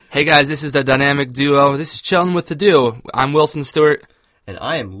Hey guys, this is the Dynamic Duo. This is Chillin' with the Duo. I'm Wilson Stewart. And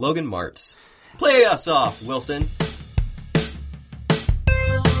I am Logan Martz. Play us off, Wilson.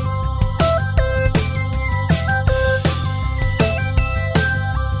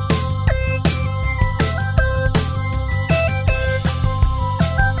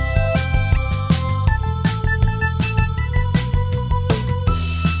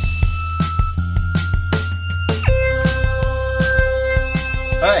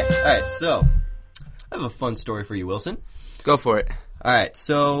 Alright, so I have a fun story for you, Wilson. Go for it. Alright,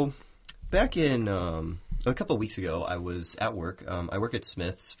 so back in a couple of weeks ago, I was at work. I work at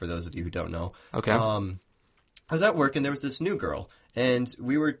Smith's, for those of you who don't know. Okay. I was at work, and there was this new girl, and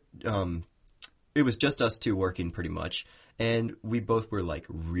we were, it was just us two working pretty much, and we both were, like,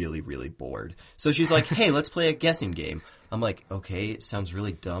 really, really bored. So she's like, hey, let's play a guessing game. I'm like, okay, it sounds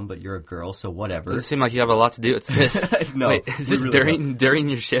really dumb, but you're a girl, so whatever. Does it seem like you have a lot to do at Smith's? No. Wait, is this really during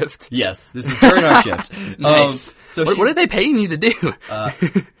your shift? Yes, this is during our shift. Nice. So what are they paying you to do?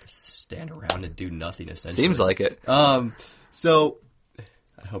 Stand around and do nothing, essentially. Seems like it. So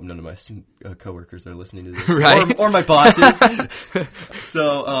I hope none of my coworkers are listening to this, right? Or my bosses.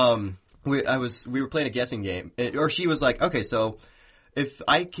 So we were playing a guessing game, or she was like, okay, so if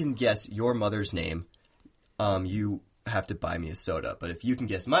I can guess your mother's name, you have to buy me a soda. But if you can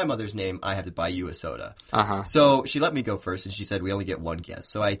guess my mother's name, I have to buy you a soda. Uh-huh. So she let me go first, and she said we only get one guess.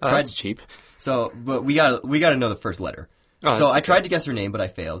 So I tried. That's cheap. So, but we gotta know the first letter. Oh, so I tried to guess her name, but I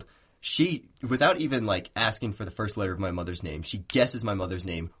failed. She, without even like asking for the first letter of my mother's name, she guesses my mother's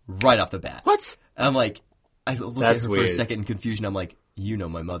name right off the bat. What? I'm like, I look That's at her weird. for a second in confusion. I'm like, you know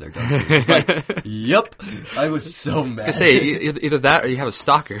my mother, don't you? It's like, yep. I was so mad. I was gonna say, either that or you have a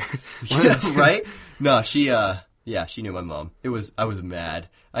stalker. Yeah, right? No, she knew my mom. I was mad.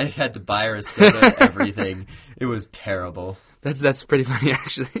 I had to buy her a soda and everything. It was terrible. That's pretty funny,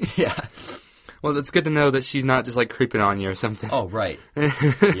 actually. Yeah. Well, it's good to know that she's not just like creeping on you or something. Oh, right.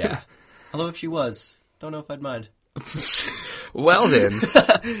 Yeah. Although if she was, don't know if I'd mind. Well then.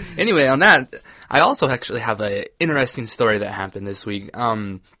 Anyway, on that, I also actually have an interesting story that happened this week.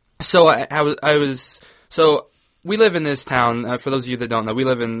 So we live in this town. For those of you that don't know, we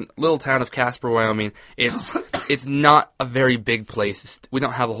live in a little town of Casper, Wyoming. It's not a very big place. We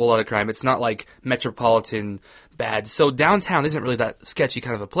don't have a whole lot of crime. It's not like metropolitan bad. So downtown isn't really that sketchy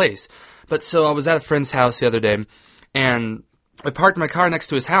kind of a place. But so I was at a friend's house the other day, and I parked my car next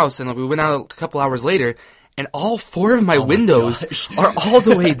to his house, and we went out a couple hours later, and all four of my windows are all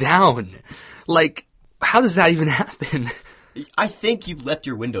the way down. Like, how does that even happen? I think you left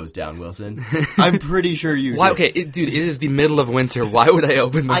your windows down, Wilson. I'm pretty sure you Why? did. Okay, dude, it is the middle of winter. Why would I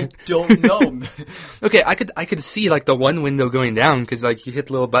open them? I don't know. Okay, I could see like the one window going down because like you hit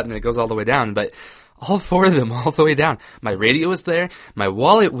the little button and it goes all the way down, but all four of them all the way down. My radio was there. My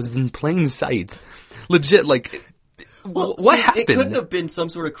wallet was in plain sight. Legit, like, Well, what see, happened? It couldn't have been some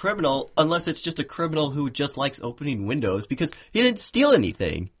sort of criminal unless it's just a criminal who just likes opening windows because he didn't steal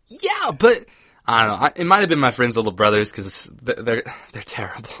anything. Yeah, but I don't know. It might have been my friend's little brothers because they're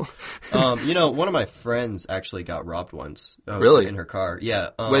terrible. One of my friends actually got robbed once. Really? In her car.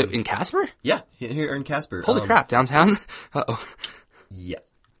 Yeah. Wait, in Casper? Yeah, here in Casper. Holy crap, downtown? Uh-oh. Yeah.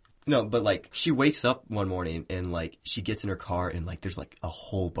 No, but, like, she wakes up one morning and, like, she gets in her car and, like, there's, like, a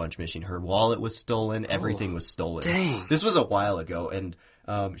whole bunch missing. Her wallet was stolen. Everything was stolen. Dang. This was a while ago, and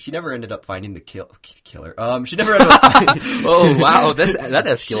she never ended up finding the killer. She never ended up finding... Oh, wow. That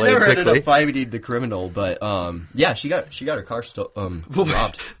escalated She never quickly. ended up finding the criminal, but, yeah, she got her car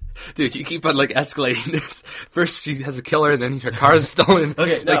robbed. Dude, you keep on, like, escalating this. First she has a killer, and then her car is stolen.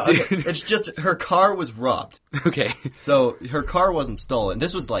 Okay, no, like, okay. dude. It's just her car was robbed. Okay. So her car wasn't stolen.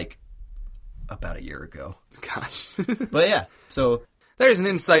 This was, like, about a year ago. Gosh. But, yeah, so... There's an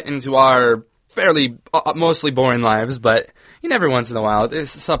insight into our fairly, mostly boring lives, but every once in a while,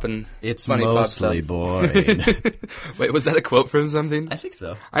 there's something funny pops up. boring. Wait, was that a quote from something? I think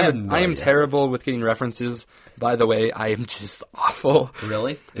so. I have no am idea. terrible with getting references. By the way, I am just awful.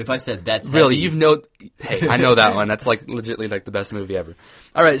 Really? If I said that's Really, heavy, hey, I know that one. That's like legitimately like the best movie ever.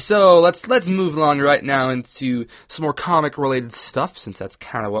 All right, so let's move along right now into some more comic related stuff, since that's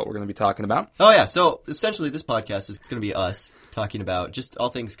kind of what we're going to be talking about. Oh yeah, so essentially this podcast is going to be us talking about just all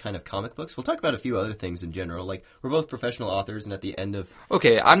things kind of comic books. We'll talk about a few other things in general. Like, we're both professional authors, and at the end of...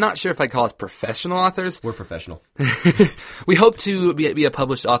 Okay, I'm not sure if I'd call us professional authors. We're professional. We hope to be a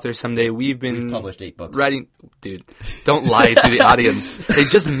published author someday. We've published 8 books. Writing... Dude, don't lie to the audience. They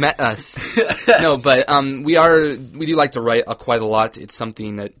just met us. No, but we do like to write quite a lot. It's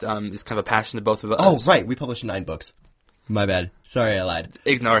something that is kind of a passion to both of us. Oh, right. We published 9 books. My bad. Sorry, I lied.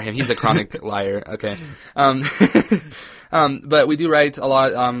 Ignore him. He's a chronic liar. Okay. But we do write a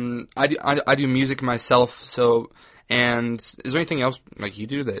lot. I do music myself. So, and is there anything else like you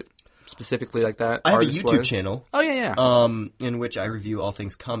do that specifically like that? I have a YouTube channel. Oh yeah. In which I review all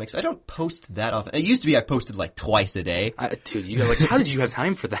things comics. I don't post that often. It used to be I posted like twice a day. Dude, you like, how did you have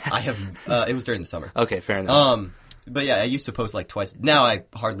time for that? I have. It was during the summer. Okay, fair enough. But yeah, I used to post like twice. Now I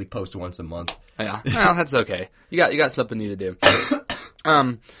hardly post once a month. Yeah, well, that's okay. You got something new to do.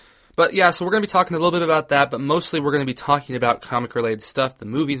 But yeah, so we're going to be talking a little bit about that, but mostly we're going to be talking about comic-related stuff, the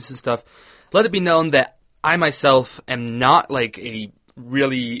movies and stuff. Let it be known that I myself am not like a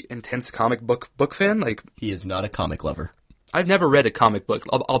really intense comic book fan. Like, he is not a comic lover. I've never read a comic book.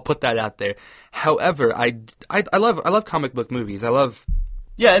 I'll put that out there. However, I love comic book movies. I love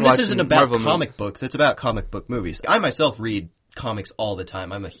and this isn't about Marvel comic books. It's about comic book movies. I myself read comics all the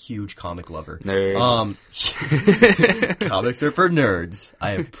time. I'm a huge comic lover. Nerd. Comics are for nerds.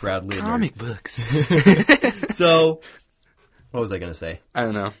 I am proudly a nerd. Comic books. So, what was I going to say? I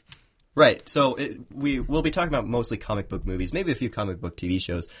don't know. Right, so we'll be talking about mostly comic book movies, maybe a few comic book TV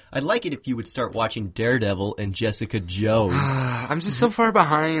shows. I'd like it if you would start watching Daredevil and Jessica Jones. I'm just so far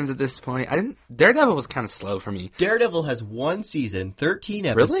behind at this point. Daredevil was kind of slow for me. Daredevil has one season, 13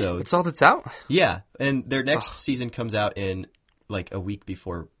 episodes. Really? That's all that's out? Yeah, and their next season comes out in like a week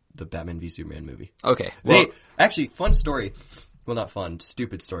before the Batman v Superman movie. Okay. Well, actually, fun story. Well, not fun.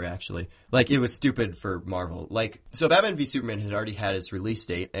 Stupid story, actually. Like, it was stupid for Marvel. Like, so Batman v Superman had already had its release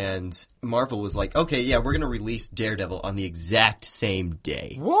date, and Marvel was like, okay, yeah, we're going to release Daredevil on the exact same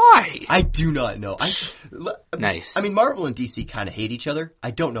day. Why? I do not know. Nice. I mean, Marvel and DC kind of hate each other.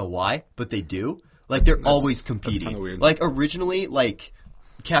 I don't know why, but they do. Like, they're always competing. That's kind of weird. Like, originally, like,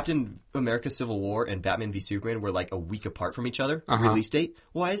 Captain America Civil War and Batman v Superman were, like, a week apart from each other, release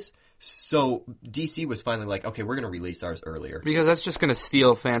date-wise. So DC was finally like, okay, we're going to release ours earlier. Because that's just going to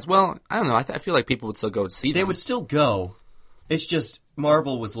steal fans. Well, I don't know. I feel like people would still go see them. They would still go. It's just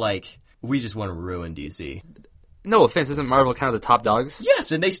Marvel was like, we just want to ruin DC. No offense, isn't Marvel kind of the top dogs?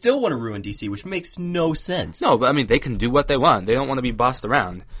 Yes, and they still want to ruin DC, which makes no sense. No, but I mean, they can do what they want. They don't want to be bossed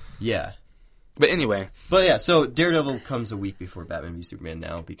around. Yeah. But anyway. But yeah, so Daredevil comes a week before Batman v Superman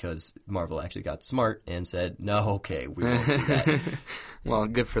now because Marvel actually got smart and said, no, okay, we won't do that. Well,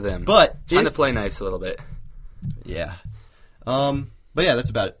 good for them. But trying to play nice a little bit. Yeah. But yeah, that's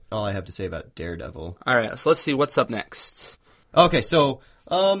about all I have to say about Daredevil. All right, so let's see what's up next. Okay, so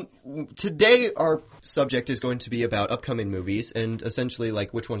today our subject is going to be about upcoming movies and essentially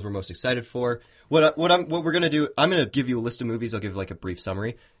like which ones we're most excited for. What we're gonna do? I'm gonna give you a list of movies. I'll give like a brief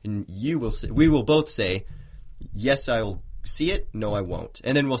summary, and we will both say, yes, I'll see it. No, I won't,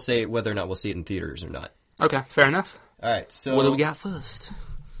 and then we'll say whether or not we'll see it in theaters or not. Okay, fair enough. All right. So what do we got first?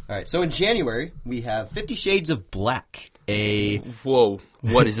 All right. So in January we have 50 Shades of Black. Whoa,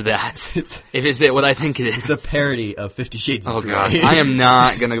 what is that? Is it what I think it is? It's a parody of 50 Shades of Grey. Oh gosh, I am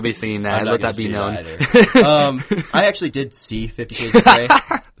not going to be seeing that. Let that be known. I actually did see 50 Shades of Grey.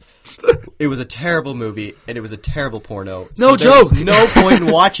 It was a terrible movie, and it was a terrible porno. No joke! No point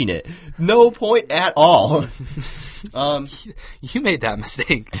in watching it. No point at all. You made that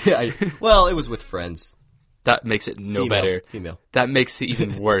mistake. Well, it was with friends. That makes it better. Female. That makes it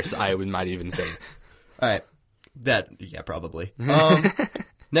even worse, I might even say. All right. Yeah, probably.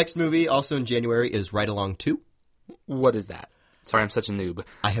 Next movie, also in January, is Ride Along 2. What is that? Sorry, I'm such a noob.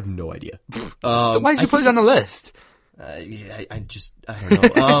 I have no idea. Why did you put it on the list? Yeah, I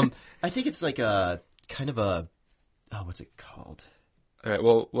don't know. I think it's like a kind of a what's it called? All right.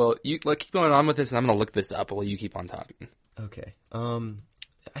 Well, you keep going on with this, and I'm gonna look this up while you keep on talking. Okay.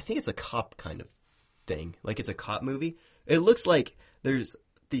 I think it's a cop kind of thing. Like it's a cop movie. It looks like there's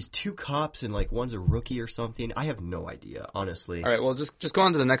these two cops and like one's a rookie or something. I have no idea, honestly. All right. Well, just go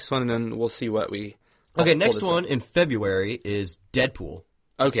on to the next one, and then we'll see what we. Okay. Next one in February is Deadpool.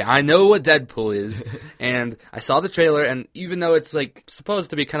 Okay, I know what Deadpool is, and I saw the trailer, and even though it's like supposed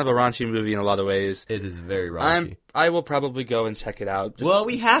to be kind of a raunchy movie in a lot of ways, it is very raunchy. I will probably go and check it out. Well,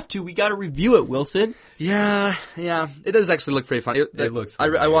 we have to. We got to review it, Wilson. Yeah, it does actually look pretty funny. It looks.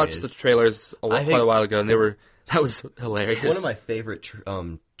 I watched the trailers quite a while ago, and that was hilarious. One of my favorite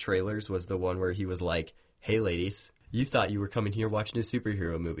trailers was the one where he was like, "Hey, ladies, you thought you were coming here watching a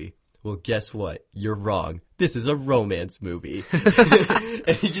superhero movie. Well, guess what? You're wrong. This is a romance movie."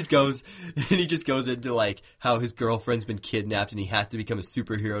 And he just goes into like how his girlfriend's been kidnapped and he has to become a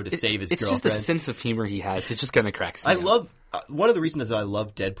superhero to save his girlfriend. It's just the sense of humor he has. It's just gonna crack me up. One of the reasons that I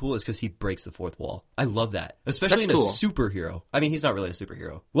love Deadpool is because he breaks the fourth wall. I love that, especially in a superhero. I mean, he's not really a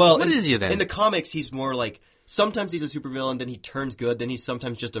superhero. Well, what is he then? In the comics, he's more like. Sometimes he's a supervillain, then he turns good, then he's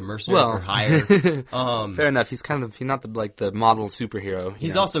sometimes just a mercenary for hire. Fair enough. He's not the model superhero.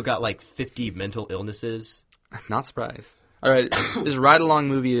 He's also got like 50 mental illnesses. Not surprised. All right, this ride-along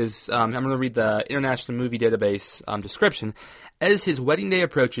movie is, I'm going to read the International Movie Database description. As his wedding day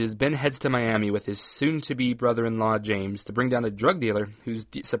approaches, Ben heads to Miami with his soon-to-be brother-in-law, James, to bring down a drug dealer who's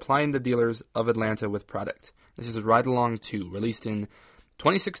supplying the dealers of Atlanta with product. This is Ride Along 2, released in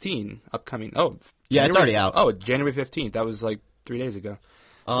 2016, upcoming. Oh, Yeah, it's already out. Oh, January 15th. That was like 3 days ago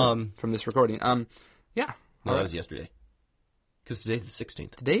from this recording. Yeah. No, that was yesterday. Because today's the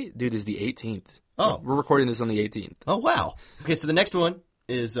 16th. Today, dude, is the 18th. Oh. We're recording this on the 18th. Oh, wow. Okay, so the next one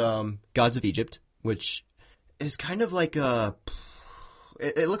is Gods of Egypt, which is kind of like a...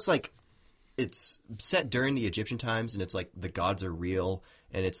 It looks like it's set during the Egyptian times, and it's like the gods are real,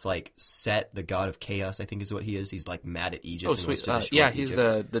 and it's like Set, the god of chaos, I think is what he is. He's like mad at Egypt. Oh, and sweet. wants to destroy Yeah, he's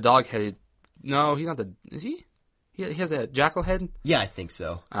Egypt. the dog-headed... No, he's not the... Is he? He has a jackal head? Yeah, I think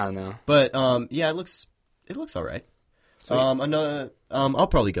so. I don't know. But, yeah, it looks all right. I'll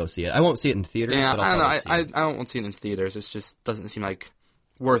probably go see it. I won't see it in theaters, Yeah, but I'll I don't probably know. see I it. don't want to see it in theaters. It just doesn't seem like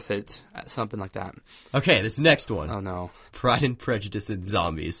worth it. Something like that. Okay, this next one. Oh, no. Pride and Prejudice and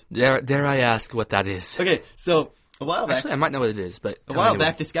Zombies. Dare I ask what that is? Okay, so a while back... Actually, I might know what it is, but... A while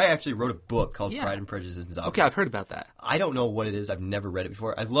back, this guy actually wrote a book called Yeah. Pride and Prejudice and Zombies. Okay, I've heard about that. I don't know what it is. I've never read it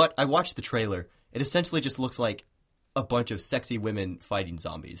before. I watched the trailer. It essentially just looks like a bunch of sexy women fighting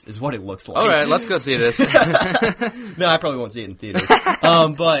zombies, is what it looks like. All right, let's go see this. No, I probably won't see it in theaters.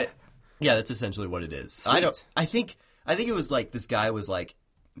 But yeah, that's essentially what it is. Sweet. I think it was like this guy was like,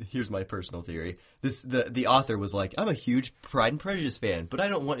 here's my personal theory. The author was like, I'm a huge Pride and Prejudice fan, but I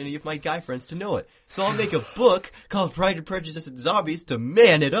don't want any of my guy friends to know it. So I'll make a book called Pride and Prejudice and Zombies to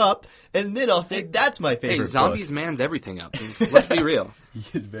man it up, and then I'll say that's my favorite Hey, book. zombies man's everything up. Let's be real.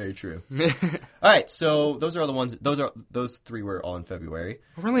 It's very true. All right, so those are all the ones. Those three were all in February.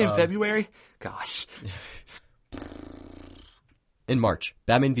 We're only in February? Gosh. In March,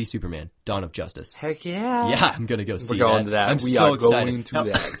 Batman v Superman: Dawn of Justice. Heck yeah. Yeah, I'm gonna go see that. We're going to that. I'm We so are excited. going to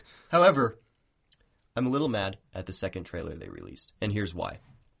that. However, I'm a little mad at the second trailer they released, and here's why.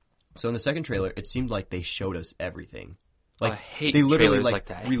 So in the second trailer, it seemed like they showed us everything. Like I hate they literally trailers like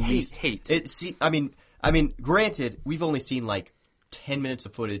that. I released. hate. I mean, granted, we've only seen like 10 minutes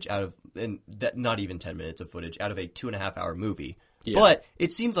of footage out of, and that not even 10 minutes of footage out of a 2.5-hour movie. Yeah. But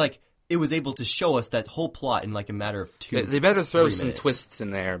it seems like it was able to show us that whole plot in like a matter of They better throw 3 some minutes. twists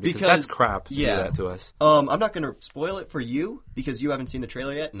in there because that's crap to do that to us. I'm not going to spoil it for you because you haven't seen the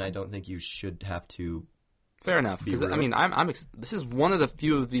trailer yet, and I don't think you should have to. Fair enough. Because I mean, this is one of the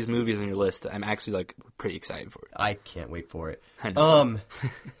few of these movies on your list that I'm actually like pretty excited for. I can't wait for it. I know.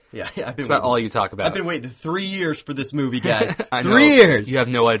 Yeah, I've been It's about waiting. all you talk about. I've been waiting 3 years for this movie, guys. I know. 3 years. You have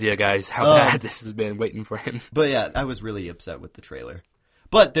no idea, guys, how bad this has been waiting for him. But yeah, I was really upset with the trailer.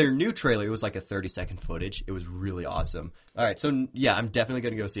 But their new trailer, it was like a 30-second footage. It was really awesome. All right, so yeah, I'm definitely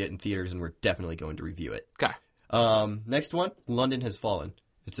going to go see it in theaters, and we're definitely going to review it. Okay. Next one, London Has Fallen.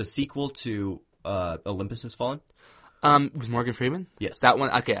 It's a sequel to Olympus Has Fallen. With Morgan Freeman? Yes. That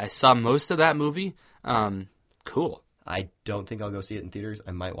one, okay, I saw most of that movie. Cool. I don't think I'll go see it in theaters.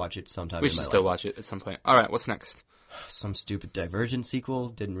 I might watch it sometime We in should my still life. watch it at some point. All right, what's next? Some stupid Divergent sequel.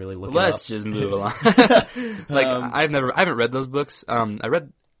 Didn't really look Let's it up. just move along. Like, I haven't read those books. They're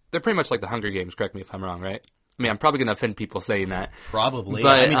pretty much like the Hunger Games, correct me if I'm wrong, right? I mean, I'm probably going to offend people saying that. Probably.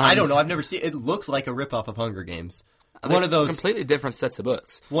 But, I mean, I don't know. I've never seen it. It looks like a ripoff of Hunger Games. One of those completely different sets of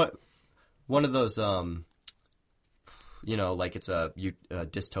books. one of those like it's a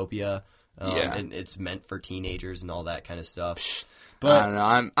dystopia. Yeah. And it's meant for teenagers and all that kind of stuff. I don't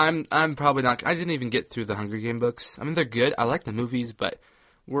know. I'm probably not. I didn't even get through the Hunger Game books. I mean, they're good. I like the movies, but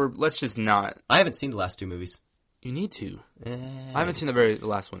let's just not. I haven't seen the last two movies. You need to. I haven't seen the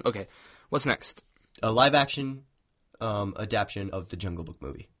last one. Okay, what's next? A live action adaptation of the Jungle Book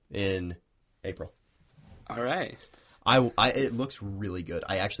movie in April. All right. It looks really good.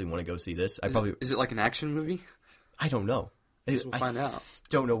 I actually want to go see this. Is it like an action movie? I don't know. We'll find out.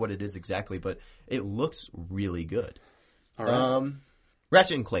 Don't know what it is exactly, but it looks really good. All right.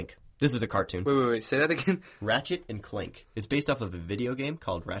 Ratchet and Clank. This is a cartoon. Wait. Say that again. Ratchet and Clank. It's based off of a video game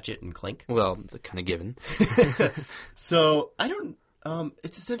called Ratchet and Clank. Well, kind of given. So, I don't...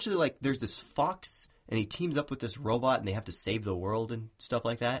 it's essentially like there's this fox, and he teams up with this robot, and they have to save the world and stuff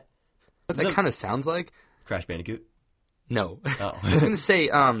like that. But that kind of sounds like... Crash Bandicoot. No. Oh. I was going to say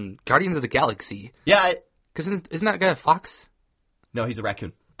Guardians of the Galaxy. Yeah. Because isn't that guy a fox? No, he's a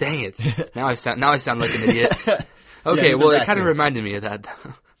raccoon. Dang it. Now I sound like an idiot. Okay, he's a well, it raccoon. kind of reminded me of that,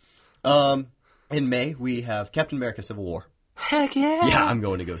 though. In May, we have Captain America Civil War. Heck yeah. Yeah, I'm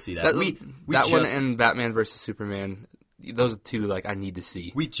going to go see that. That one and Batman vs. Superman those are two like I need to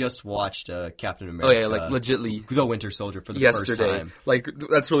see. We just watched Captain Oh America. yeah, like legitly The Winter Soldier for the first yesterday. time. Like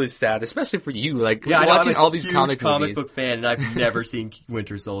that's really sad, especially for you. Like Yeah, I know, watching I'm a all these huge comic movies. book fan, and I've never seen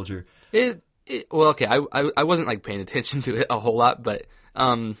Winter Soldier. Well, okay, I wasn't like paying attention to it a whole lot, but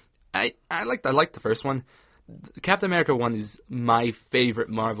I liked the first one. The Captain America one is my favorite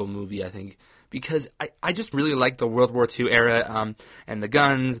Marvel movie, I think, because I just really like the World War II era and the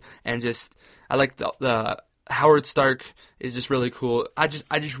guns, and just I like the Howard Stark is just really cool. I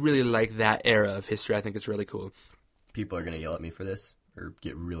just really like that era of history. I think it's really cool. People are gonna yell at me for this or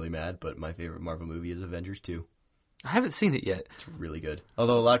get really mad, but my favorite Marvel movie is Avengers 2. I haven't seen it yet. It's really good.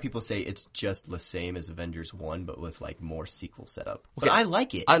 Although a lot of people say it's just the same as Avengers 1, but with like more sequel setup. But Okay. I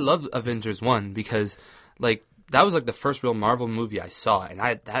like it. I love Avengers 1 because like that was like the first real Marvel movie I saw, and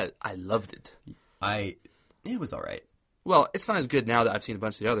I loved it. It was all right. Well, it's not as good now that I've seen a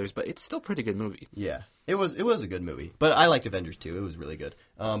bunch of the others, but it's still a pretty good movie. Yeah, it was a good movie. But I liked Avengers 2. It was really good.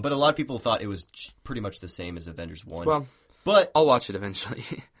 But a lot of people thought it was pretty much the same as Avengers 1. Well, but I'll watch it eventually.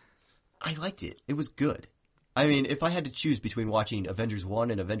 I liked it. It was good. I mean, if I had to choose between watching Avengers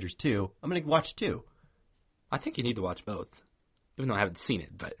 1 and Avengers 2, I'm going to watch 2. I think you need to watch both, even though I haven't seen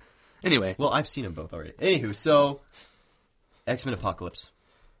it. But anyway, Well, I've seen them both already. Anywho, so X-Men Apocalypse.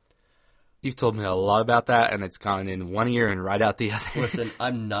 you've told me a lot about that, and it's gone in one ear and right out the other. Listen,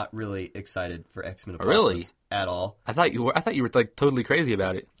 I'm not really excited for X-Men Really? Apocalypse at all. I thought you were like totally crazy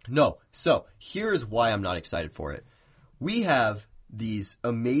about it. No. So, here's why I'm not excited for it. We have these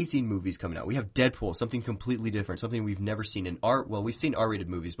amazing movies coming out. We have Deadpool, something completely different, something we've never seen in we've seen R-rated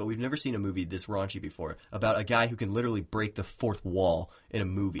movies, but we've never seen a movie this raunchy before, about a guy who can literally break the fourth wall in a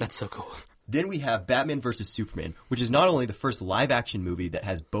movie. That's so cool. Then we have Batman vs. Superman, which is not only the first live-action movie that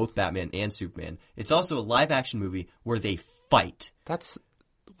has both Batman and Superman, it's also a live-action movie where they fight. That's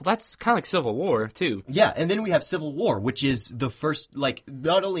kind of like Civil War too. Yeah, and then we have Civil War, which is the first, like,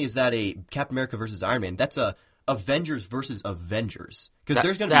 not only is that a Captain America versus Iron Man, that's a Avengers versus Avengers. Because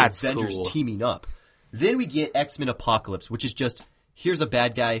there's going to be Avengers cool. teaming up. Then we get X-Men Apocalypse, which is just, here's a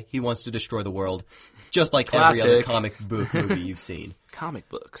bad guy, he wants to destroy the world, just like every other Classic. comic book movie you've seen. Comic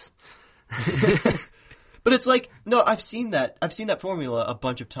books. But it's like, no, I've seen that formula a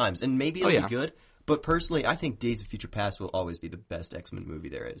bunch of times, and maybe it'll yeah. be good, but personally, I think Days of Future Past will always be the best X-Men movie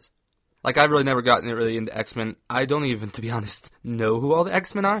there is. Like I've really never gotten really into X-Men. I don't even, to be honest, know who all the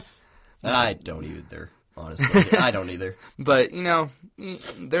X-Men are. I don't either, honestly. I don't either. But you know,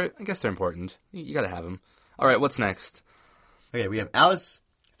 I guess they're important. You got to have them. All right, what's next? Okay, we have Alice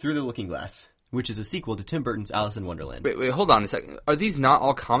Through the Looking Glass, which is a sequel to Tim Burton's Alice in Wonderland. Wait, hold on a second. Are these not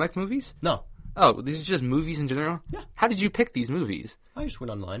all comic movies? No, Oh, these are just movies in general? Yeah. How did you pick these movies? I just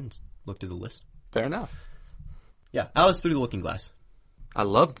went online and looked at the list. Fair enough. Yeah, Alice Through the Looking Glass. I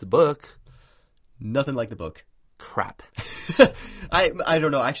loved the book. Nothing like the book. Crap. I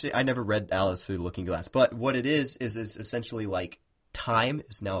don't know. Actually, I never read Alice Through the Looking Glass, but what it is essentially like time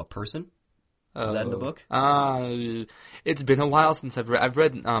is now a person. Is that in the book? It's been a while since I've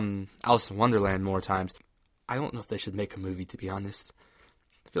read Alice in Wonderland more times. I don't know if they should make a movie, to be honest.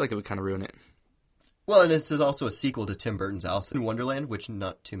 I feel like it would kind of ruin it. Well, and it's also a sequel to Tim Burton's Alice in Wonderland, which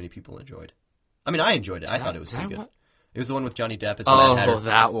not too many people enjoyed. I mean, I enjoyed it. I thought it was Is that pretty good. what- It was the one with Johnny Depp as the Mad Hatter. Oh,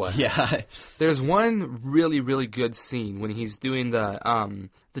 that one. Yeah. There's one really, really good scene when he's doing the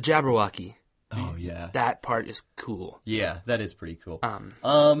Jabberwocky. Oh, yeah. That part is cool. Yeah, that is pretty cool.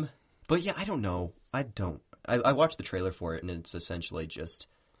 But yeah, I don't know. I watched the trailer for it, and it's essentially just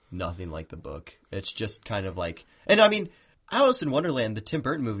nothing like the book. It's just kind of like, and I mean, Alice in Wonderland, the Tim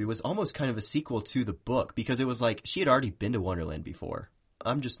Burton movie, was almost kind of a sequel to the book because it was like she had already been to Wonderland before.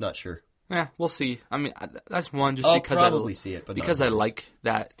 I'm just not sure. Yeah, we'll see. I mean, that's one just I'll because probably see it, but not because I others. like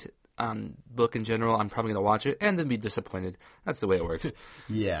that book in general. I'm probably gonna watch it and then be disappointed. That's the way it works.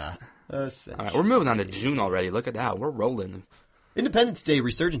 Yeah. All right, we're moving on to June already. Look at that, we're rolling. Independence Day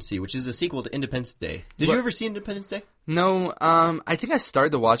Resurgency, which is a sequel to Independence Day. Did you ever see Independence Day? No, I think I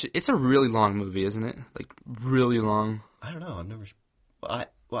started to watch it. It's a really long movie, isn't it? Like really long. I don't know. I've never.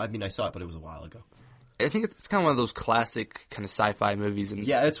 I mean, I saw it, but it was a while ago. I think it's kind of one of those classic kind of sci-fi movies, and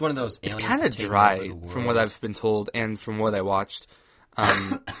Yeah, it's one of those. it's aliens kind of taking dry over the from what world. I've been told and from what I watched.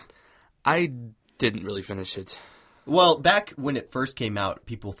 I didn't really finish it. Well, back when it first came out,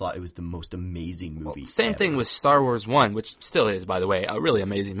 people thought it was the most amazing movie. Same ever. thing with Star Wars 1, which still is, by the way, a really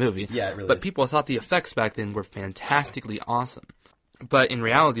amazing movie. Yeah, it really But is. people thought the effects back then were fantastically awesome. But in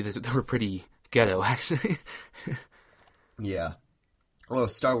reality, they were pretty ghetto, actually. Yeah. Well,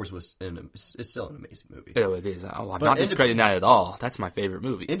 Star Wars is still an amazing movie. Oh, it is. Oh, I'm But not discrediting that at all. That's my favorite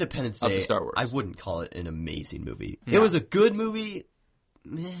movie. Independence Of Day, the Star Wars. I wouldn't call it an amazing movie. No. It was a good movie,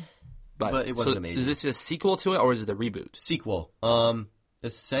 meh, but it wasn't amazing. Is this a sequel to it, or is it a reboot? Sequel.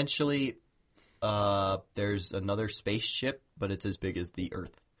 Essentially, there's another spaceship, but it's as big as the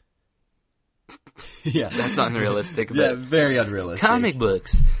Earth. Yeah. That's unrealistic. But Yeah, very unrealistic. comic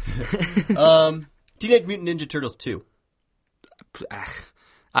books. Teenage Mutant Ninja Turtles 2.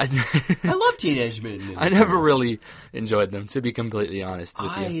 I love Teenage Mutant Ninja Turtles. I never really enjoyed them, to be completely honest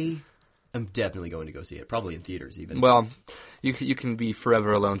with you. I am definitely going to go see it, probably in theaters even. Well, you can be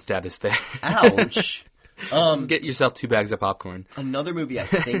forever alone status there. Ouch. Get yourself 2 bags of popcorn. Another movie I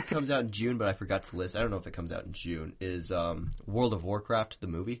think comes out in June, but I forgot to list. I don't know if it comes out in June. Is World of Warcraft the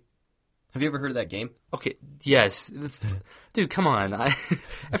movie? Have you ever heard of that game? Okay, yes. Dude, come on.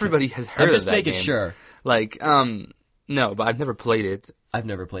 Everybody has heard I'm of that game. just making sure. Like, no, but I've never played it. I've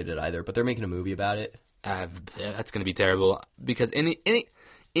never played it either, but they're making a movie about it. That's going to be terrible because any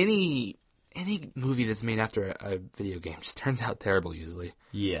movie that's made after a video game just turns out terrible usually.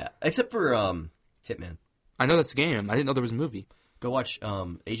 Yeah, except for Hitman. I know that's a game. I didn't know there was a movie. Go watch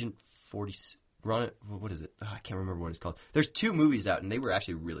Agent 40. What is it? Oh, I can't remember what it's called. There's 2 movies out, and they were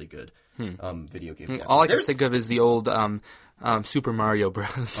actually really good. Video game. All I can think of is the old Super Mario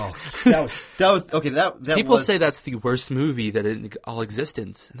Bros. Oh, that was okay. That People was, say that's the worst movie that in all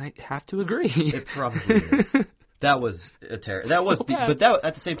existence, and I have to agree. It probably is. That was a terrible. That was bad. but that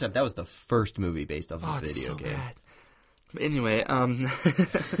at the same time that was the first movie based off of a It's video so game. bad. But anyway,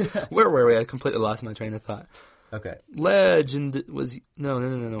 where were we? I completely lost my train of thought. Okay. Legend was no.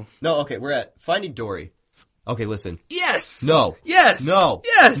 No. Okay. We're at Finding Dory. Okay. Listen. Yes. No. Yes. No.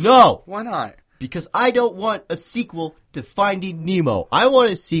 Yes. No. Why not? Because I don't want a sequel to Finding Nemo. I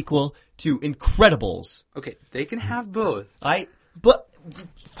want a sequel to Incredibles. Okay, they can have both. But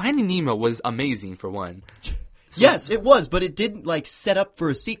Finding Nemo was amazing for one. yes, it was, but it didn't like set up for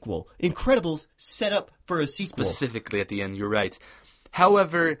a sequel. Incredibles set up for a sequel. Specifically at the end, you're right.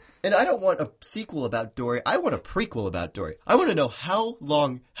 However, And I don't want a sequel about Dory. I want a prequel about Dory. I want to know how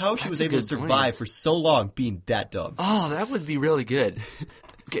she was a able to good survive point. for so long being that dumb. oh, that would be really good.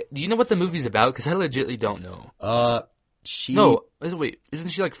 Okay, do you know what the movie's about? Because I legitimately don't know. Isn't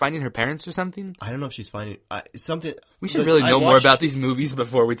she like finding her parents or something? I don't know if she's finding something. We should really know more about these movies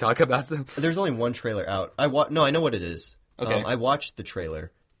before we talk about them. There's only one trailer out. No, I know what it is. Okay. I watched the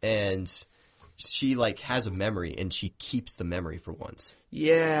trailer, and she like has a memory, and she keeps the memory for once.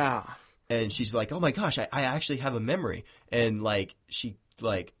 Yeah. And she's like, "Oh my gosh, I actually have a memory," and like she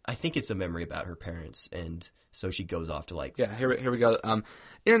like I think it's a memory about her parents, and so she goes off to like Yeah, here we go.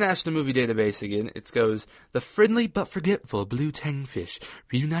 International Movie Database again. It goes, the friendly but forgetful blue tangfish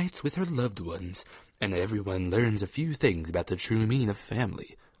reunites with her loved ones, and everyone learns a few things about the true meaning of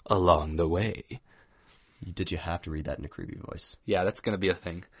family along the way. Did you have to read that in a creepy voice? Yeah, that's going to be a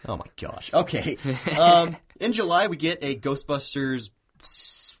thing. Oh my gosh. Okay. In July, we get a Ghostbusters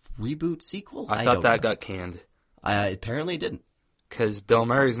reboot sequel. I thought that got canned. Apparently it didn't. Because Bill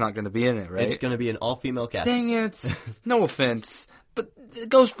Murray's not going to be in it, right? It's going to be an all-female cast. Dang it. No offense. But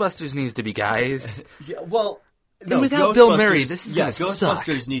Ghostbusters needs to be guys. Yeah, well, no, and without Bill Murray, Ghostbusters- this is yeah, going to suck.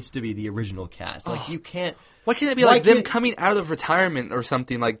 Ghostbusters needs to be the original cast. Like, you can't... Why can't it be Why like them can't- coming out of retirement or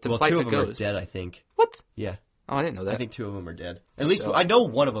something like to Well, fight 2 the of them are ghost? dead, I think. What? Yeah. Oh, I didn't know that. I think 2 of them are dead. At least, So- I know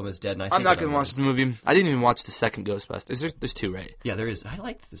one of them is dead, and I'm not going to watch the movie. I didn't even watch the second Ghostbusters. There's 2, right? Yeah, there is. I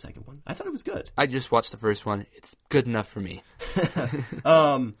liked the second one. I thought it was good. I just watched the first one. It's good enough for me.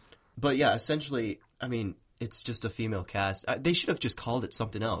 But yeah, essentially, I mean, it's just a female cast. They should have just called it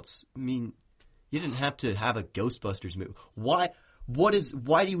something else. I mean, you didn't have to have a Ghostbusters movie. Why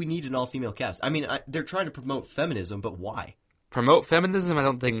do we need an all-female cast? I mean, they're trying to promote feminism, but why? Promote feminism?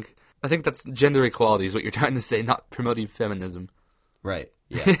 I think that's gender equality is what you're trying to say, not promoting feminism. Right.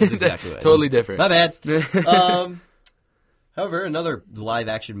 Yeah, that's exactly what Totally different. My bad. However, another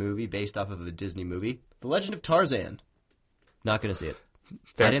live-action movie based off of a Disney movie, The Legend of Tarzan. Not going to see it.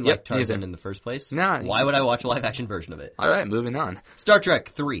 Fair. I didn't Yep, like Tarzan neither. in the first place. Nah, Why would I watch a live-action version of it? All right, moving on. Star Trek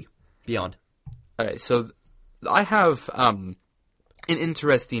 3, Beyond. All right, so I have an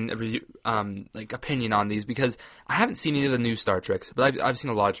interesting opinion on these because I haven't seen any of the new Star Treks, but I've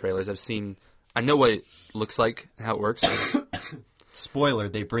seen a lot of trailers. I know what it looks like and how it works. Spoiler,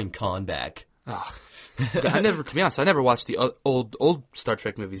 they bring Khan back. To be honest, I never watched the old Star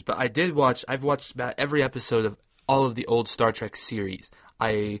Trek movies, but I've watched about every episode of all of the old Star Trek series.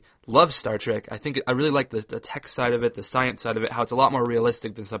 I love Star Trek. I really like the tech side of it, the science side of it, how it's a lot more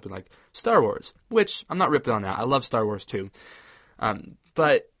realistic than something like Star Wars, which I'm not ripping on that. I love Star Wars too.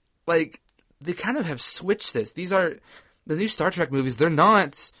 But like they kind of have switched this. These are the new Star Trek movies. They're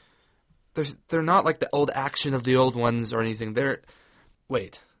not like the old action of the old ones or anything.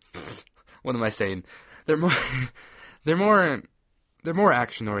 What am I saying? They're more they're more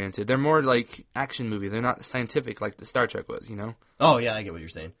action oriented. They're more like action movie. They're not scientific like the Star Trek was, you know? Oh, yeah, I get what you're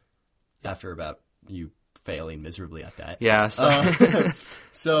saying. After about you failing miserably at that. Yeah, so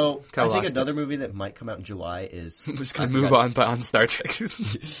So I think lost another movie that might come out in July is... I'm just going to move on Star Trek.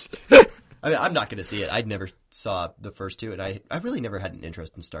 I mean, I'm not going to see it. I never saw the first two, and I really never had an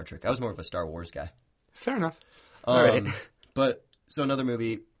interest in Star Trek. I was more of a Star Wars guy. Fair enough. All right. But, so another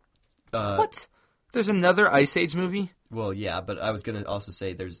movie... What? There's another Ice Age movie? Well, yeah, but I was going to also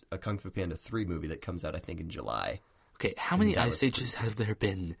say there's a Kung Fu Panda 3 movie that comes out, I think, in July. Okay, how many Ice Ages have there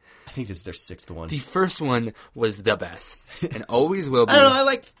been? I think this is their sixth one. The first one was the best, and always will be. I don't know, I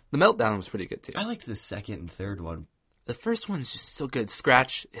liked... The Meltdown was pretty good, too. I liked the second and third one. The first one's just so good.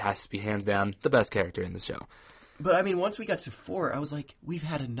 Scratch has to be hands down the best character in the show. But, I mean, once we got to 4, I was like, we've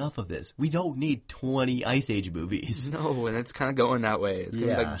had enough of this. We don't need 20 Ice Age movies. No, and it's kind of going that way. It's going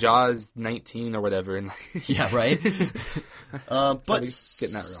to be Yeah. like Jaws 19 or whatever. And Yeah, right? But...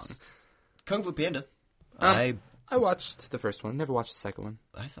 getting that wrong. Kung Fu Panda. I watched the first one. Never watched the second one.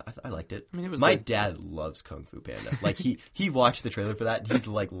 I liked it. I mean, it was My good. dad loves Kung Fu Panda. Like, he watched the trailer for that, and he's,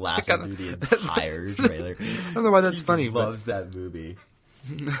 like, laughing through the entire trailer. I don't know why that's funny. He loves that movie.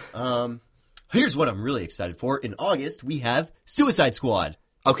 Here's what I'm really excited for. In August, we have Suicide Squad.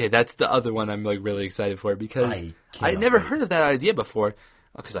 Okay, that's the other one I'm like really excited for because I I cannot never wait. heard of that idea before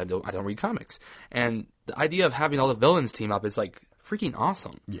because I don't read comics. And the idea of having all the villains team up is like freaking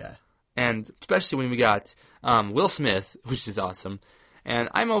awesome. Yeah. And especially when we got Will Smith, which is awesome. And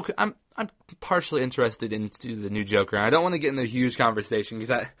I'm partially interested into the new Joker. And I don't want to get into a huge conversation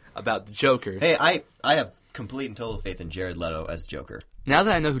about the Joker. Hey, I have complete and total faith in Jared Leto as Joker. Now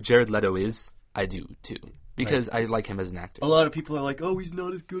that I know who Jared Leto is, I do too. Because I like him as an actor. A lot of people are like, oh, he's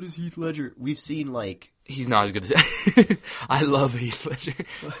not as good as Heath Ledger. We've seen, like... He's not as good as... I love Heath Ledger.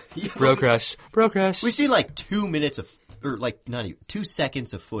 Bro crush. We've seen, like, 2 minutes of... Or, like, not even... 2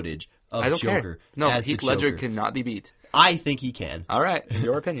 seconds of footage of I don't Joker care. No, as Heath the Ledger Joker. cannot be beat. I think he can. All right,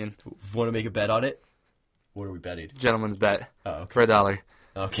 your opinion. Want to make a bet on it? What are we betting? Gentleman's bet. Oh, okay. For $1.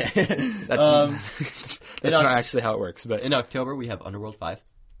 Okay. That's not actually how it works, but... In October, we have Underworld 5.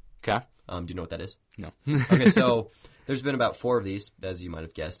 Okay. Do you know what that is? No. Okay, so there's been about 4 of these, as you might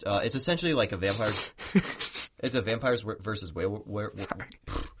have guessed. It's essentially like a vampires... It's a vampires versus werewolves...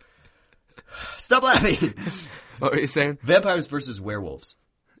 Stop laughing! What were you saying? Vampires versus werewolves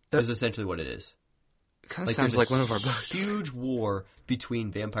is essentially what it is. Kind of sounds like one of our books. Huge war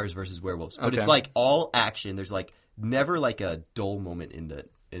between vampires versus werewolves, but Okay. it's like all action. There's like never like a dull moment in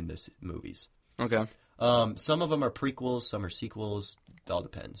the movies. Okay. Some of them are prequels, some are sequels. It all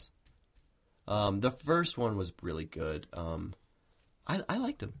depends. The first one was really good. I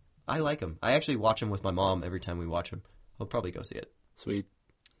liked him. I like him. I actually watch him with my mom every time we watch him. I'll probably go see it. Sweet.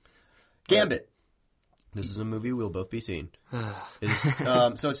 Gambit. This is a movie we'll both be seeing.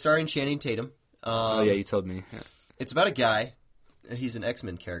 So it's starring Channing Tatum. Oh, yeah, you told me. Yeah. It's about a guy. He's an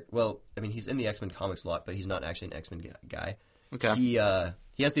X-Men character. Well, I mean, he's in the X-Men comics a lot, but he's not actually an X-Men guy. Okay. He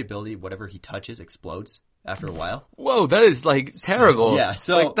has the ability, whatever he touches explodes after a while. Whoa, that is, like, terrible. Yeah,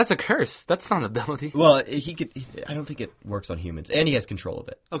 so... Like, that's a curse. That's not an ability. Well, I don't think it works on humans, and he has control of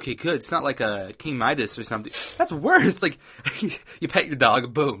it. Okay, good. It's not like a King Midas or something. That's worse. Like, you pet your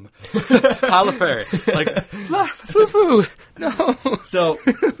dog, boom. Pile of fur. Like, foo-foo. No. So,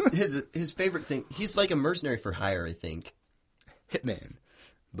 his favorite thing... He's like a mercenary for hire, I think. Hitman.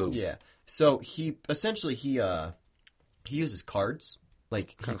 Boom. Yeah. So, he uses cards.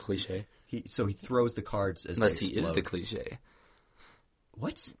 Like, Kind of cliche. he throws the cards as Unless they he explode. is the cliche.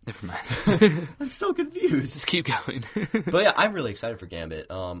 What? Never mind. I'm so confused. Just keep going. But yeah, I'm really excited for Gambit.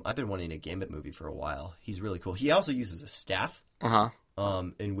 I've been wanting a Gambit movie for a while. He's really cool. He also uses a staff,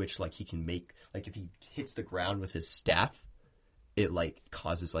 in which like he can make like if he hits the ground with his staff, it like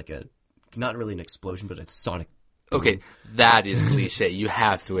causes like a not really an explosion, but a sonic. Okay, that is cliche. You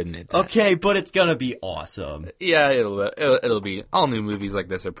have to admit that. Okay, but it's gonna be awesome. Yeah, it'll be. All new movies like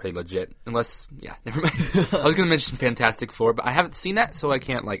this are pretty legit. Unless, yeah, never mind. I was going to mention Fantastic Four, but I haven't seen that, so I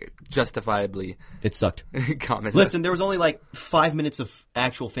can't, like, justifiably It sucked. comment. Listen, there was only like 5 minutes of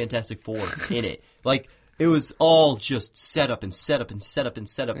actual Fantastic Four in it. Like, it was all just set up and set up and set up and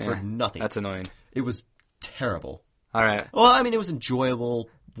set up for nothing. That's annoying. It was terrible. All right. Well, I mean, it was enjoyable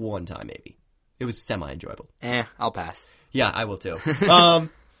one time, maybe. It was semi-enjoyable. I'll pass. Yeah, I will too.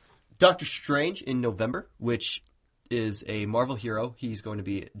 Doctor Strange in November, which is a Marvel hero. He's going to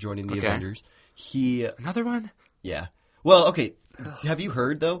be joining the Avengers. Another one? Yeah. Well, okay. Have you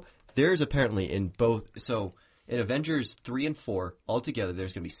heard, though? There's apparently in both... So, in Avengers 3 and 4, altogether,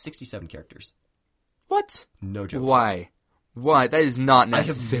 there's going to be 67 characters. What? No joke. Why? That is not I have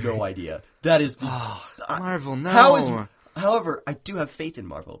necessary. no idea. That is... Marvel, no. How is... However, I do have faith in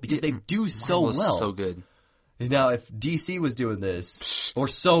Marvel because they do so Marvel's well. so good. And now, if DC was doing this, or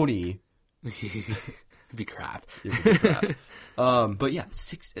Sony, It'd be crap. it'd be crap. But yeah,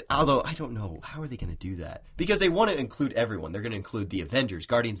 although I don't know, how are they going to do that? Because they want to include everyone. They're going to include the Avengers,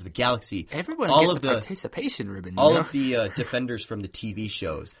 Guardians of the Galaxy. Everyone all gets of a the participation ribbon. all of the Defenders from the TV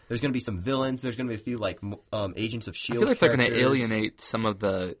shows. There's going to be some villains. There's going to be a few like Agents of I Shield. feel like they're going to characters. alienate some of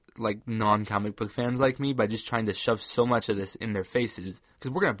the like non-comic book fans like me by just trying to shove so much of this in their faces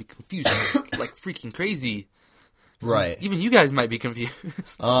because we're going to be confused like freaking crazy. Right. Even you guys might be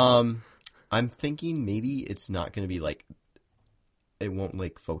confused. I'm thinking maybe it's not going to be like. It won't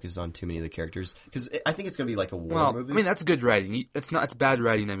like focus on too many of the characters because I think it's going to be like a war Well, movie. I mean that's good writing. It's bad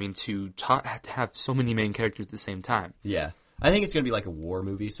writing. I mean to have so many main characters at the same time. Yeah, I think it's going to be like a war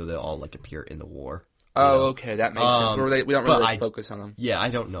movie, so they'll all like appear in the war. Oh, okay, that makes sense. We don't really I- focus on them. Yeah, I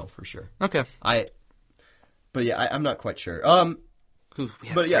don't know for sure. Okay. But yeah, I'm not quite sure. Ooh, we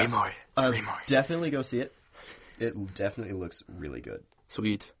have But yeah, three more. definitely go see it. It definitely looks really good.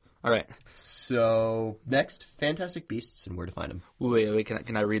 Sweet. All right. So next, Fantastic Beasts and Where to Find Them. Wait.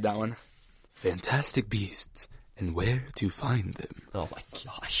 Can I read that one? Fantastic Beasts and Where to Find Them. Oh my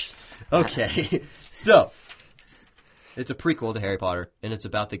gosh. Okay, so it's a prequel to Harry Potter, and it's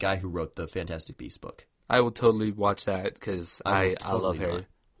about the guy who wrote the Fantastic Beasts book. I will totally watch that because I totally love Harry. not.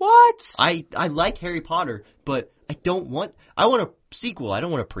 What? I like Harry Potter, but I want a sequel. I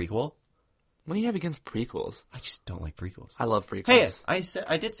don't want a prequel. What do you have against prequels? I just don't like prequels. I love prequels. Hey,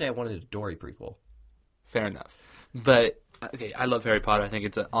 I did say I wanted a Dory prequel. Fair enough. But, okay, I love Harry Potter. I think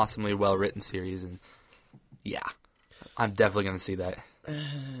it's an awesomely well-written series, and yeah. I'm definitely going to see that.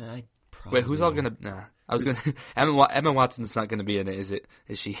 I probably Wait, who's all going to... Nah. I was going to... Emma Watson's not going to be in it, is it?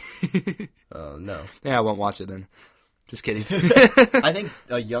 Is she? Oh, no. Yeah, I won't watch it then. Just kidding. I think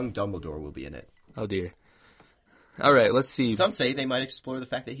a young Dumbledore will be in it. Oh, dear. All right, let's see. Some say they might explore the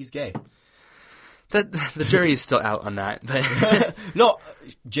fact that he's gay. The jury is still out on that, but... No,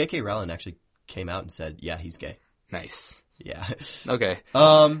 J.K. Rowling actually came out and said, yeah, he's gay. Nice. Yeah. Okay.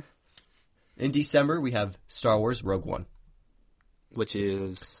 In December, we have Star Wars Rogue One. Which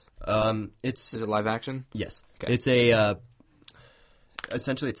is... It's... Is it live action? Yes. Okay. It's a...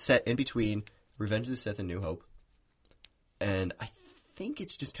 essentially, it's set in between Revenge of the Sith and New Hope. And I think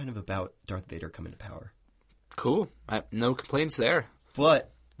it's just kind of about Darth Vader coming to power. Cool. No complaints there. But...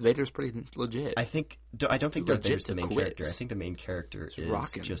 Vader's pretty legit. I don't think Darth Legit Vader's the to main quit. character. I think the main character is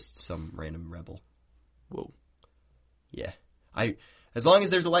rockin'. just some random rebel. Whoa. Yeah. As long as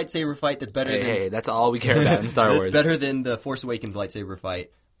there's a lightsaber fight that's better than... Hey, that's all we care about in Star that's Wars. better than the Force Awakens lightsaber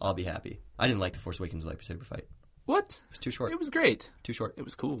fight, I'll be happy. I didn't like the Force Awakens lightsaber fight. What? It was too short. It was great. Too short. It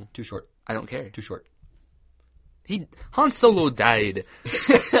was cool. Too short. I don't care. Too short. Han Solo died.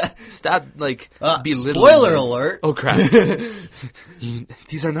 Stop, belittling spoiler this. alert. Oh, crap.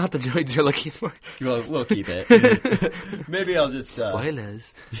 These are not the droids you're looking for. We'll keep it. Maybe I'll just...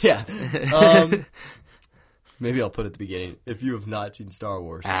 Spoilers. Yeah. Maybe I'll put at the beginning, if you have not seen Star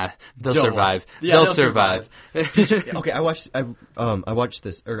Wars... They'll don't survive. watch. Yeah, they'll survive. Okay, I watched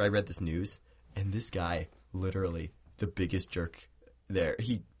this, or I read this news, and this guy, literally, the biggest jerk there,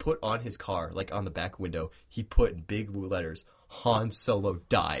 he put on his car, like on the back window, he put in big letters, Han Solo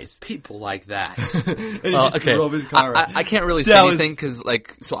dies. People like that. And he just drove his car. I can't really say anything because,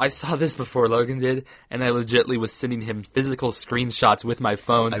 so I saw this before Logan did, and I legitimately was sending him physical screenshots with my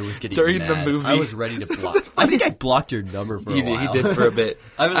phone I was getting during mad. the movie. I was ready to block. I think I blocked your number for a He while. did for a bit.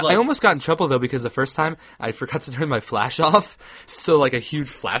 I I almost got in trouble though because the first time I forgot to turn my flash off, so like a huge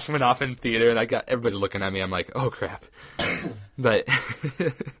flash went off in theater, and I got everybody looking at me. I'm like, oh crap, but.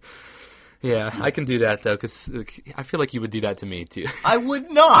 Yeah, I can do that though, because I feel like you would do that to me too. I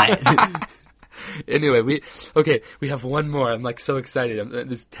would not. Anyway, we have one more. I'm like so excited.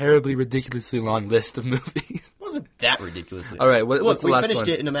 This terribly, ridiculously long list of movies. It wasn't that ridiculously. All right, what's the we last finished one?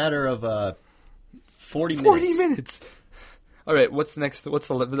 it in a matter of 40 minutes. 40 minutes. All right, what's next? What's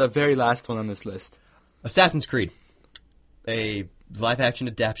the very last one on this list? Assassin's Creed, a live-action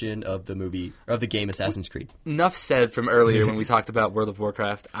adaptation of the game Assassin's Creed. Enough said from earlier when we talked about World of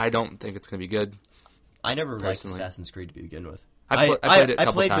Warcraft. I don't think it's going to be good. I never liked Personally. Assassin's Creed to begin with. I played it a I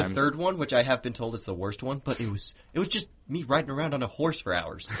couple played times. the third one, which I have been told is the worst one, but it was just me riding around on a horse for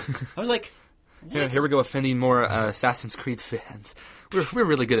hours. I was like, what? Here we go, offending more Assassin's Creed fans. We're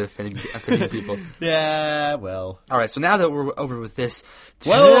really good at offending people. Yeah, well, All right, so now that we're over with this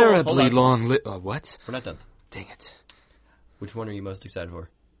Whoa, terribly hold long list... what? we're not done. Dang it. Which one are you most excited for?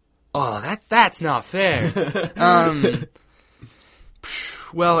 Oh, that's not fair.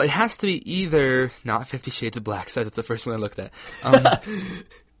 Well, it has to be either not 50 Shades of Black, so that's the first one I looked at. Obviously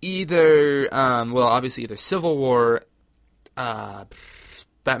either Civil War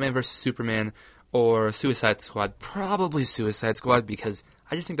Batman vs Superman or Suicide Squad. Probably Suicide Squad because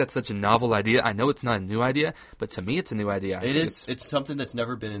I just think that's such a novel idea. I know it's not a new idea, but to me it's a new idea. It is. It's something that's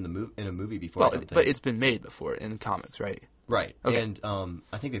never been in a movie before. Well, but it's been made before in comics, right? Right. Okay. And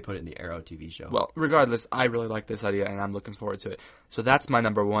I think they put it in the Arrow TV show. Well, regardless, I really like this idea, and I'm looking forward to it. So that's my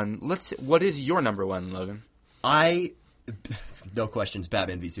number one. What is your number one, Logan? No questions,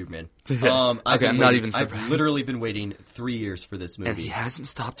 Batman v Superman. I'm not even surprised. I've literally been waiting 3 years for this movie. And he hasn't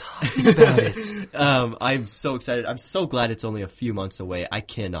stopped talking about it. I'm so excited. I'm so glad it's only a few months away. I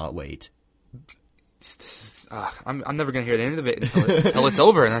cannot wait. I'm never going to hear the end of it until it's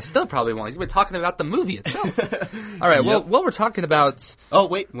over, and I still probably won't. We're talking about the movie itself. All right, Yep. well, we're talking about... Oh,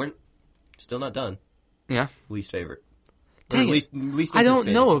 wait, we're still not done. Yeah? Least favorite. Dang it. Least I don't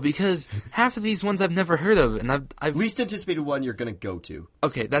anticipated. know, because half of these ones I've never heard of, and I've... Least anticipated one you're going to go to.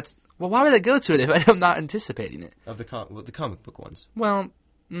 Okay, that's... Well, why would I go to it if I'm not anticipating it? Of the comic book ones. Well,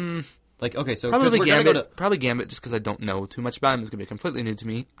 Like, okay, so... probably we're Gambit, gonna go to, probably Gambit, just because I don't know too much about him. It's going to be completely new to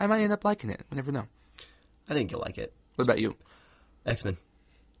me. I might end up liking it. We never know. I think you'll like it. What about you? X-Men.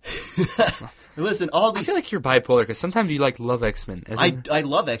 Listen, all I these... feel like you're bipolar, because sometimes you love X-Men. I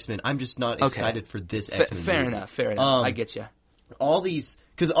love X-Men. I'm just not excited for this X-Men Fair movie. enough. I get you. All these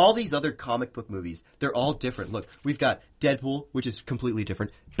other comic book movies, they're all different. Look, we've got Deadpool, which is completely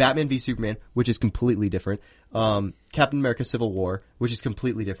different. Batman v Superman, which is completely different. Captain America: Civil War, which is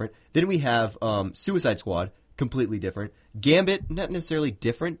completely different. Then we have Suicide Squad, completely different. Gambit, not necessarily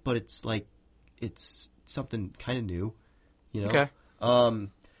different, but it's something kind of new, you know. Okay.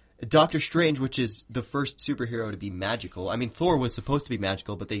 Doctor Strange, which is the first superhero to be magical. I mean, Thor was supposed to be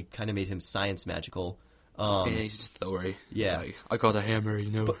magical, but they kind of made him science magical. Yeah, he's just Thor. Yeah. Like, I call the hammer,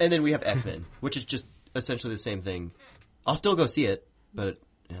 you know. And then we have X-Men, which is just essentially the same thing. I'll still go see it, but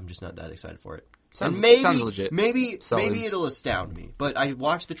I'm just not that excited for it. Sounds legit. Maybe Solid. it'll astound me. But I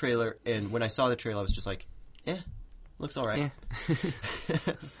watched the trailer, and when I saw the trailer, I was just like, looks all right. Yeah.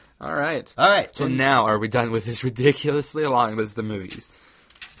 All right. All right. So now, are we done with this ridiculously long list of movies?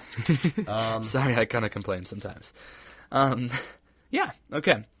 Sorry, I kind of complain sometimes. Yeah,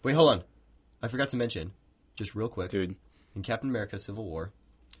 okay. Wait, hold on. I forgot to mention, just real quick, Dude. in Captain America: Civil War,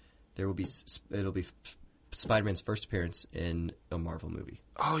 it'll be Spider-Man's first appearance in a Marvel movie.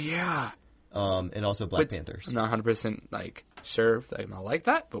 Oh, yeah. And also Black Panthers. I'm not 100% sure if I'm gonna like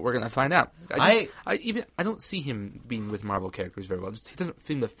that, but we're gonna find out. I don't see him being with Marvel characters very well. He doesn't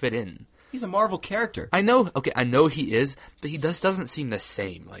seem to fit in. He's a Marvel character. I know he is, but he doesn't seem the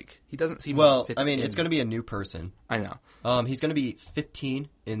same. He doesn't seem Well, fits I mean, in. it's going to be a new person. I know. He's going to be 15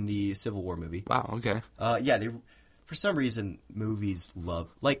 in the Civil War movie. Wow. Okay. Yeah, for some reason, movies love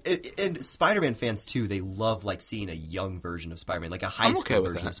and Spider-Man fans too. They love seeing a young version of Spider-Man, like a high school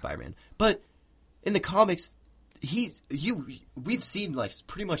version of Spider-Man. But in the comics, we've seen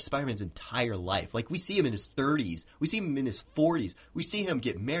pretty much Spider-Man's entire life. We see him in his 30s, we see him in his 40s, we see him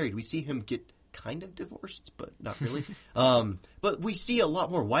get married, we see him get kind of divorced, but not really. But we see a lot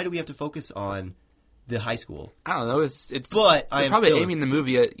more. Why do we have to focus on the high school? I don't know. It's But I they're am probably still aiming the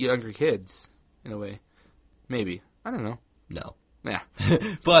movie at younger kids in a way. Maybe. I don't know. no. Yeah.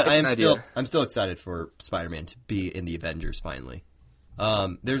 But That's I'm still excited for Spider-Man to be in the Avengers finally.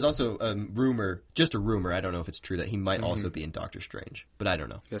 There's also a rumor, I don't know if it's true, that he might also be in Doctor Strange, but I don't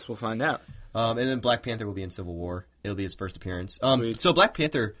know. Guess we'll find out. And then Black Panther will be in Civil War. It'll be his first appearance. Sweet. So Black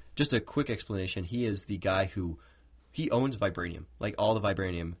Panther, just a quick explanation, he is the guy he owns vibranium. All the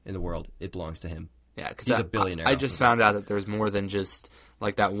vibranium in the world, it belongs to him. Yeah, because he's a billionaire. I just found out that there's more than just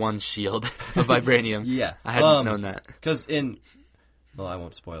that one shield of vibranium. Yeah. I hadn't known that. Because well, I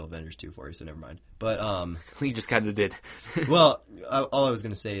won't spoil Avengers 2 for you, so never mind. But, We just kind of did. well, all I was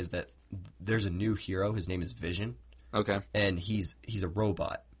going to say is that there's a new hero. His name is Vision. Okay. And he's a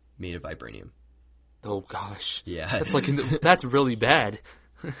robot made of vibranium. Oh gosh. Yeah. That's that's really bad.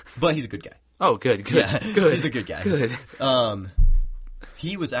 But he's a good guy. Oh, good. Yeah, Good. he's a good guy. Good.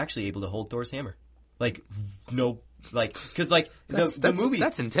 He was actually able to hold Thor's hammer. Because the movie,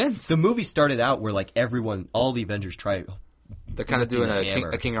 that's intense. the movie started out where all the Avengers try. They're kind of doing the hammer.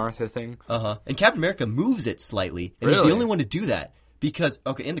 a King Arthur thing. And Captain America moves it slightly, and he's Really? the only one to do that because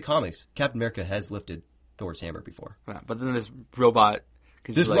in the comics, Captain America has lifted Thor's hammer before. Yeah, but then this robot.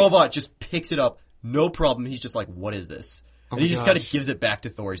 This robot just picks it up, no problem. He's just like, "What is this?" And he just kind of gives it back to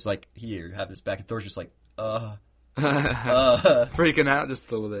Thor. He's like, "Here, have this back." And Thor's just like, freaking out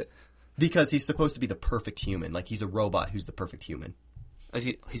just a little bit. Because he's supposed to be the perfect human. He's a robot who's the perfect human. Is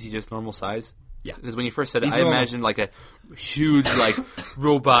he just normal size? Yeah. Because when you first said it, He's I normal. imagined a huge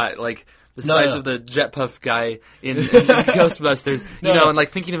robot the No, size no. of the Jet Puff guy in Ghostbusters. No. And like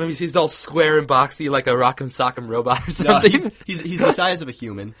thinking of him, he's all square and boxy like a Rock'em Sock'em robot or No, something. he's the size of a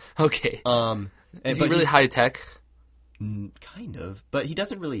human. Okay. Is he but really he's- high tech? Kind of, but he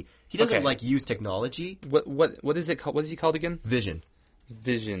doesn't Okay. like use technology. What is it called? What is he called again? Vision.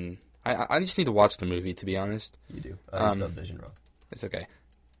 Vision. I just need to watch the movie, to be honest. You do. I spelled vision wrong. It's okay.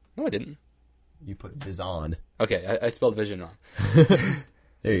 No, I didn't. You put Vizon. Okay, I spelled vision wrong.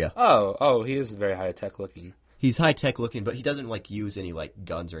 There you go. Oh, he is very high tech looking. He's high tech looking, but he doesn't like use any like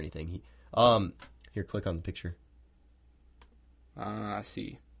guns or anything. Here, click on the picture. I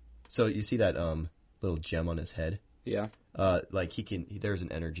see. So you see that little gem on his head? Yeah. Like there's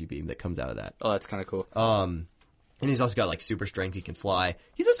an energy beam that comes out of that. Oh, that's kind of cool. And he's also got like super strength. He can fly.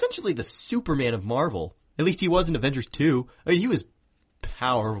 He's essentially the Superman of Marvel. At least he was in Avengers 2. I mean, he was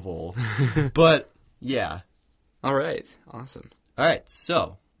powerful. But yeah. All right. Awesome. All right.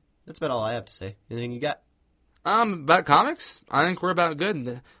 So that's about all I have to say. Anything you got? About comics, I think we're about good.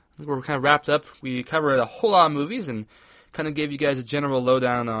 I think we're kind of wrapped up. We covered a whole lot of movies and kind of gave you guys a general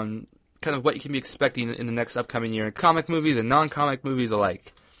lowdown on kind of what you can be expecting in the next upcoming year in comic movies and non-comic movies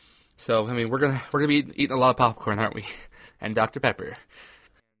alike. So, I mean, we're gonna be eating a lot of popcorn, aren't we? And Dr. Pepper.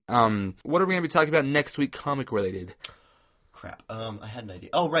 What are we gonna be talking about next week, comic related? Crap. I had an idea.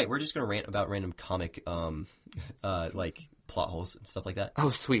 Oh, right. We're just gonna rant about random comic, like plot holes and stuff like that. Oh,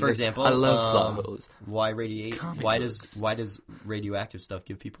 sweet. For example, I love plot holes. Why radiate? Comic Why books. does radioactive stuff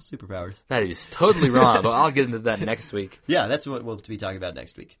give people superpowers? That is totally wrong, but I'll get into that next week. Yeah, that's what we'll be talking about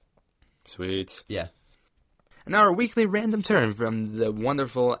next week. Sweet. Yeah. And now our weekly random term from the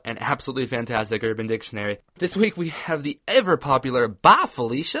wonderful and absolutely fantastic Urban Dictionary. This week we have the ever popular "Bye,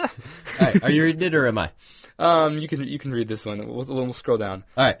 Felicia." All right. Are you reading it or am I? You can read this one. We'll scroll down.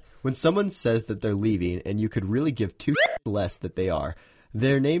 All right. When someone says that they're leaving and you could really give two less that they are,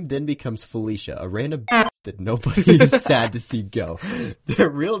 their name then becomes Felicia, a random that nobody is sad to see go. Their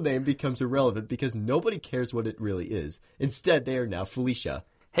real name becomes irrelevant because nobody cares what it really is. Instead, they are now Felicia.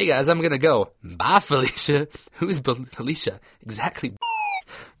 Hey guys, I'm gonna go. Bye, Felicia. Who's Felicia? Exactly.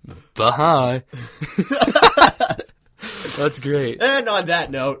 Bye. That's great. And on that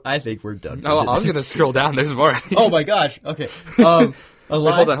note, I think we're done. Oh, I was gonna scroll down. There's more. Oh my gosh. Okay. Wait,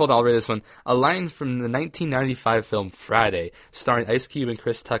 hold on. I'll read this one. A line from the 1995 film Friday, starring Ice Cube and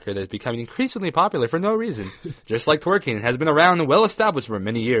Chris Tucker, that is becoming increasingly popular for no reason. Just like twerking, it has been around and well established for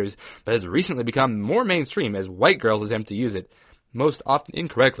many years, but has recently become more mainstream as white girls attempt to use it, most often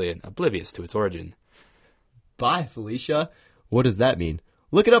incorrectly and oblivious to its origin. Bye, Felicia. What does that mean?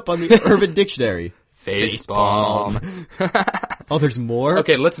 Look it up on the Urban Dictionary. Facepalm. Oh, there's more?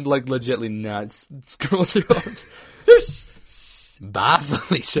 Okay, let's legitly not scroll through all. There's Bye,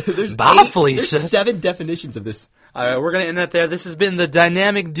 Felicia. There's Bye, Felicia. There's 7 definitions of this. All right, we're going to end that there. This has been the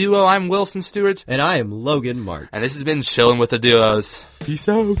Dynamic Duo. I'm Wilson Stewart. And I am Logan Marks. And this has been Chillin' with the Duos. Peace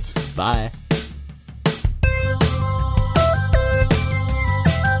out. Bye.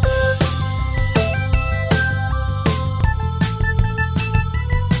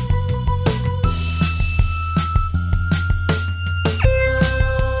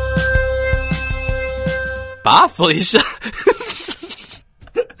 Bye, Felicia.